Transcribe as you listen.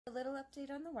A little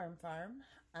update on the worm farm.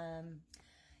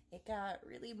 It got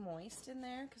really moist in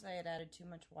there because I had added too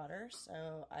much water,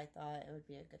 so I thought it would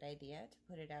be a good idea to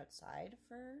put it outside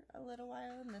for a little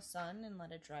while in the sun and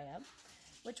let it dry up,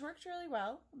 which worked really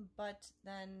well, but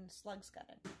then slugs got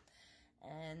in.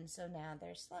 And so now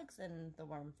there's slugs in the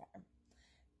worm farm.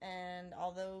 And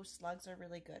although slugs are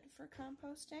really good for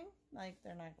composting, like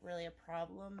they're not really a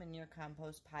problem in your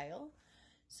compost pile,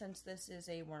 since this is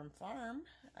a worm farm,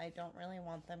 I don't really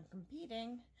want them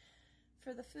competing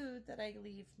for the food that I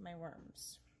leave my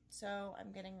worms. So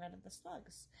I'm getting rid of the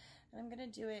slugs. And I'm going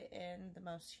to do it in the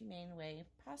most humane way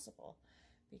possible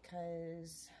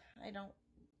because I don't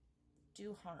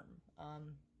do harm.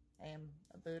 I am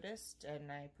a Buddhist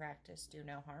and I practice do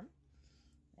no harm.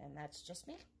 And that's just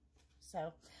me.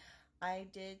 So I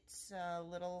did a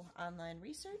little online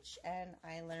research and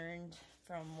I learned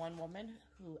from one woman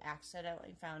who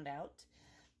accidentally found out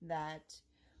that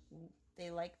they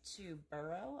like to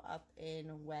burrow up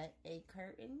in wet egg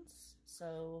cartons.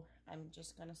 So I'm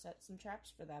just going to set some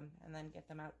traps for them and then get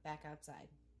them back outside.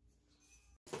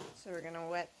 So we're going to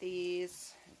wet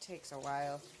these. It takes a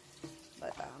while,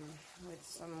 but with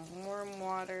some warm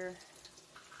water,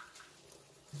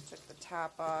 took the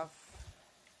top off.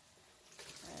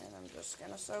 And I'm just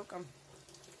going to soak them.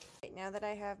 Right, now that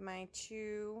I have my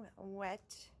 2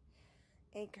 wet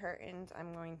egg cartons,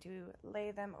 I'm going to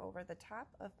lay them over the top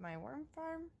of my worm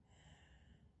farm.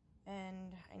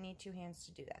 And I need 2 hands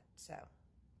to do that, so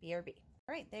BRB.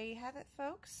 Alright, there you have it,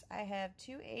 folks. I have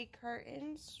 2 egg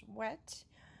cartons wet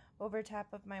over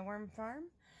top of my worm farm.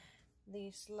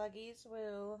 The sluggies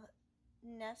will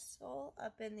nestle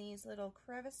up in these little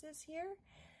crevices here,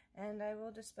 and I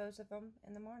will dispose of them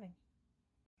in the morning.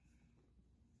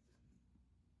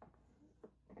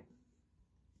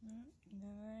 There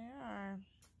they are,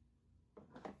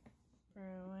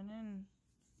 burrowing in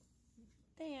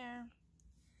there.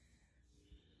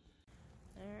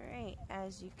 Alright,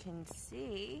 as you can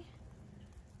see,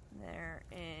 there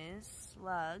is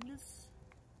slugs.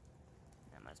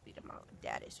 That must be the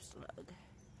daddy's slug.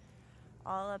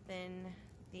 All up in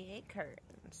the egg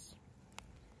cartons.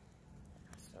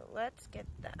 So let's get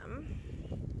them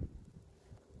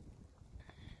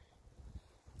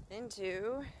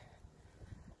into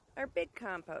our big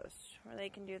compost where they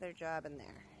can do their job in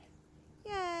there.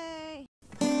 Yay!